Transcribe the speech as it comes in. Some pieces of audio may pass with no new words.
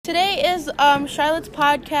Today is Charlotte's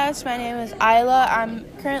podcast. My name is Isla. I'm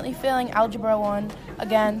currently failing Algebra 1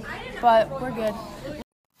 again, but we're good.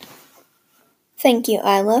 Thank you,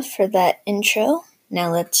 Isla, for that intro.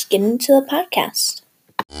 Now let's get into the podcast.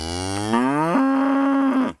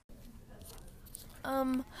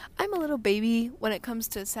 I'm a little baby when it comes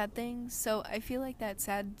to sad things, so I feel like that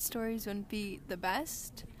sad stories wouldn't be the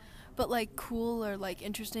best. But, cool or,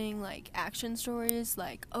 interesting, action stories,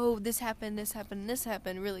 oh, this happened,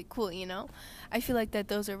 really cool, you know? I feel like that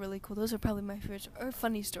those are really cool. Those are probably my favorite, or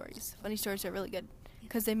funny stories. Funny stories are really good,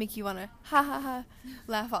 because they make you want to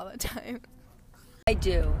laugh all the time. I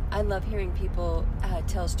do. I love hearing people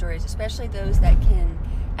tell stories, especially those that can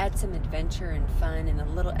add some adventure and fun and a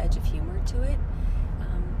little edge of humor to it.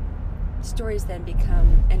 Stories then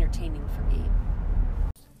become entertaining for me.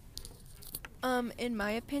 In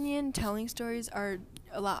my opinion, telling stories are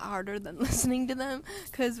a lot harder than listening to them,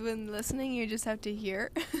 because when listening, you just have to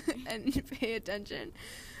hear and pay attention.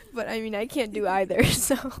 But, I can't do either,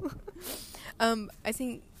 so I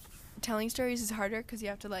think telling stories is harder because you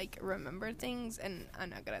have to, remember things, and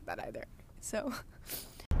I'm not good at that either, so.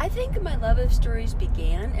 I think my love of stories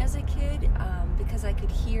began as a kid because I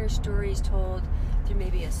could hear stories told through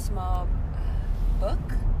maybe a small book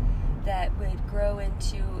that would grow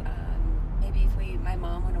into maybe if my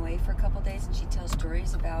mom went away for a couple days and she'd tell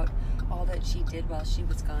stories about all that she did while she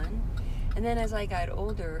was gone. And then as I got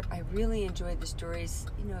older, I really enjoyed the stories,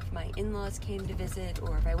 if my in-laws came to visit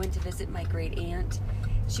or if I went to visit my great aunt,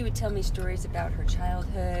 she would tell me stories about her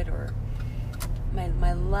childhood, or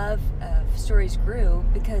my love of stories grew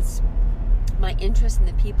because my interest in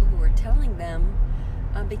the people who were telling them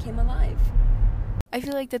became alive. I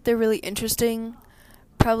feel like that they're really interesting,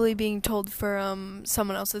 probably being told from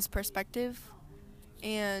someone else's perspective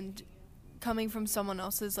and coming from someone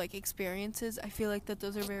else's experiences. I feel like that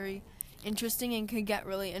those are very interesting and could get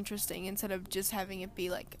really interesting instead of just having it be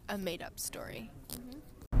a made-up story.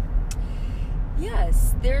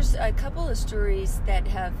 Yes, there's a couple of stories that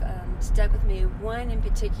have stuck with me. One in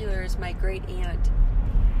particular is my great aunt.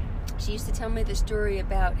 She used to tell me the story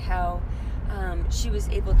about how she was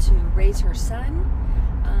able to raise her son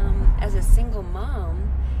as a single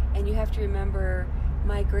mom. And you have to remember,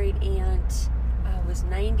 my great aunt was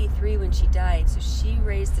 93 when she died, so she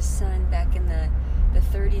raised a son back in the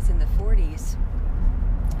 30s and the 40s,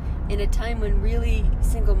 in a time when really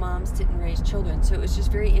single moms didn't raise children. So it was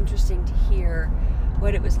just very interesting to hear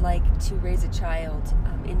what it was like to raise a child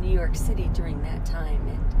in New York City during that time.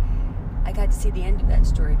 And I got to see the end of that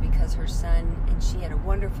story because her son and she had a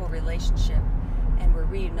wonderful relationship and were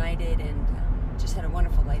reunited and just had a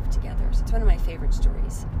wonderful life together. So it's one of my favorite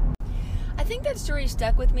stories. I think that story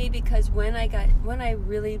stuck with me because when I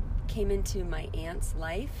really came into my aunt's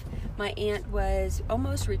life, my aunt was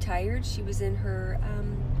almost retired. She was in her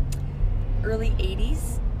early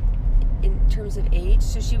 80s in terms of age.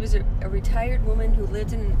 So she was a retired woman who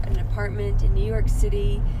lived in an apartment in New York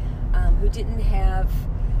City, who didn't have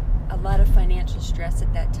a lot of financial stress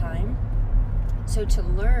at that time. So to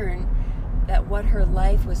learn that what her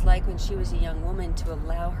life was like when she was a young woman, to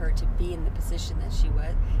allow her to be in the position that she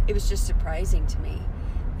was, it was just surprising to me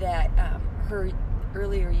that her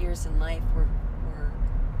earlier years in life were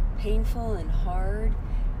painful and hard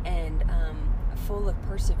and full of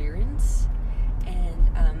perseverance, and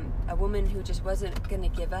a woman who just wasn't going to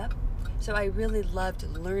give up. So I really loved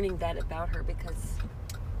learning that about her because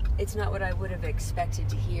it's not what I would have expected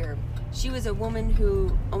to hear. She was a woman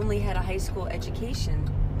who only had a high school education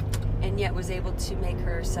and yet was able to make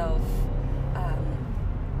herself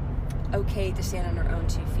okay to stand on her own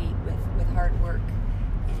 2 feet with hard work.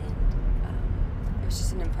 And it was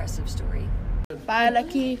just an impressive story. Bye,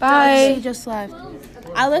 Lucky. Bye. She just left.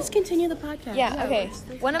 Let's continue the podcast. Yeah, okay.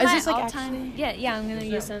 One of Is my this, all-time, I'm gonna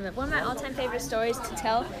use some of it. One of my all-time favorite stories to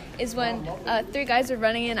tell is when 3 guys were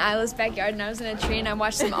running in Isla's backyard, and I was in a tree, and I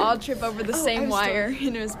watched them all trip over the same wire,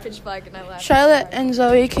 and it was pitch black, and I laughed. Charlotte and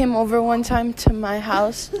Zoe came over one time to my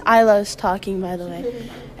house. Isla's talking, by the way,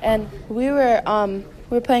 and we were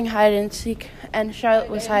playing hide and seek, and Charlotte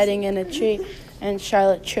was hiding in a tree, and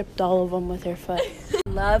Charlotte tripped all of them with her foot. I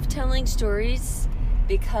love telling stories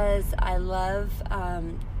because I love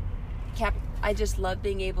I just love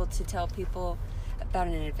being able to tell people about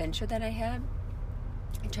an adventure that I had.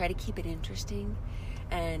 I try to keep it interesting,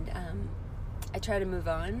 and I try to move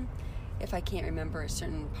on if I can't remember a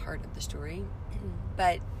certain part of the story.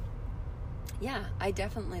 But yeah, I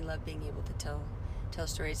definitely love being able to tell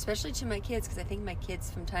stories, especially to my kids, because I think my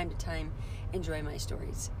kids from time to time enjoy my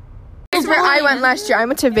stories. Where I went last year. I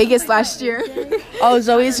went to Vegas last year. Oh,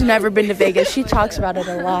 Zoe's never been to Vegas. She talks about it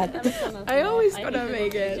a lot. I always She's gonna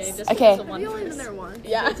make it. Okay. We only been there once.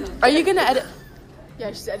 Yeah. Are you gonna edit? Yeah,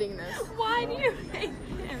 she's editing this. Why do you make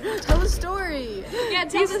Tell the story. Yeah,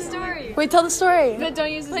 tell the story. Wait, tell the story. But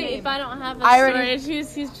don't use his name. If I don't have a I already- story,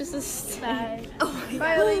 he's just a stud.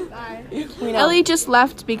 Bye, Ellie. We know. Ellie just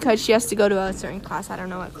left because she has to go to a certain class. I don't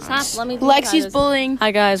know what class. Stop, let me Lexi's bullying.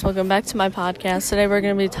 Hi guys, welcome back to my podcast. Today we're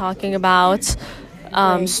going to be talking about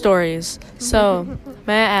stories. So,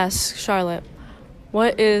 may I ask, Charlotte,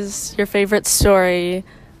 what is your favorite story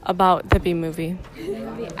about the Bee Movie?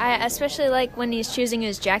 I especially like when he's choosing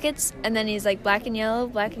his jackets, and then he's like black and yellow,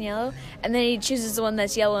 and then he chooses the one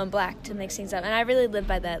that's yellow and black to mix things up. And I really live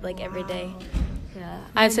by that, like, every day.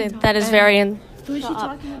 I'd say that is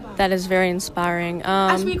that is very inspiring.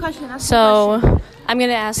 Ask me a question. So, I'm going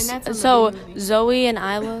to ask, so Zoe and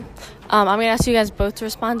Isla, I'm going to ask you guys both to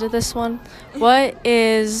respond to this one. What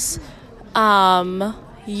is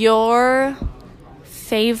your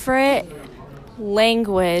favorite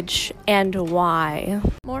language and why?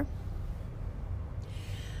 More?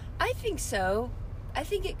 I think so. I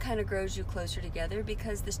think it kind of grows you closer together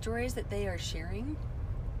because the stories that they are sharing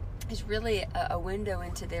is really a window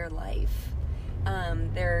into their life.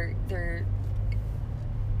 They're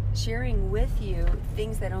sharing with you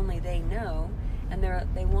things that only they know, and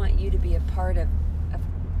they want you to be a part of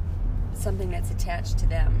something that's attached to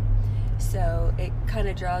them. So it kind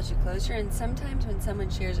of draws you closer. And sometimes when someone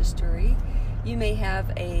shares a story, you may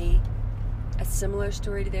have a similar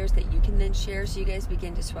story to theirs that you can then share, so you guys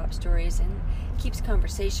begin to swap stories and keeps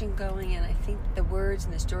conversation going. And I think the words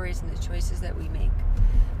and the stories and the choices that we make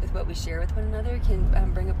with what we share with one another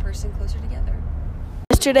can bring a person closer together.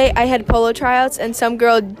 Yesterday I had polo tryouts and some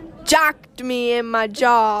girl jacked me in my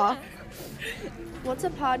jaw. What's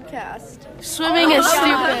a podcast? Swimming is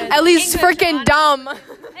stupid. At least freaking dumb.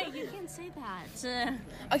 Hey, you can't say that.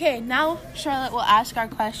 Okay, now Charlotte will ask our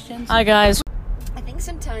questions. Hi guys. I think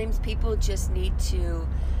sometimes people just need to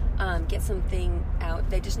get something out.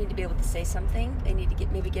 They just need to be able to say something. They need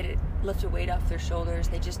to lift a weight off their shoulders.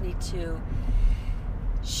 They just need to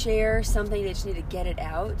share something. They just need to get it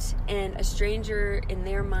out. And a stranger in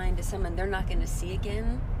their mind is someone they're not going to see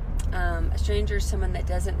again. A stranger is someone that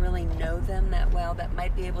doesn't really know them that well, that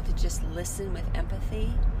might be able to just listen with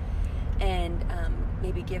empathy and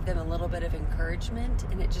maybe give them a little bit of encouragement,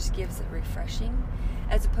 and it just gives it refreshing,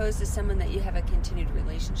 as opposed to someone that you have a continued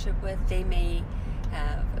relationship with. They may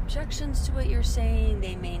have objections to what you're saying,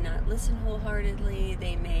 they may not listen wholeheartedly,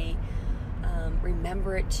 they may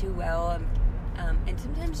remember it too well, and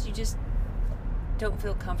sometimes you just don't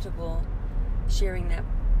feel comfortable sharing that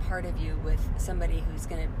part of you with somebody who's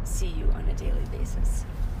going to see you on a daily basis.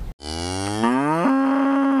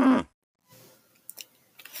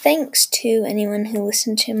 Thanks to anyone who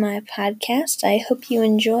listened to my podcast. I hope you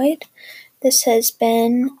enjoyed. This has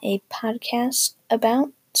been a podcast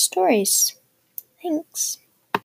about stories. Thanks.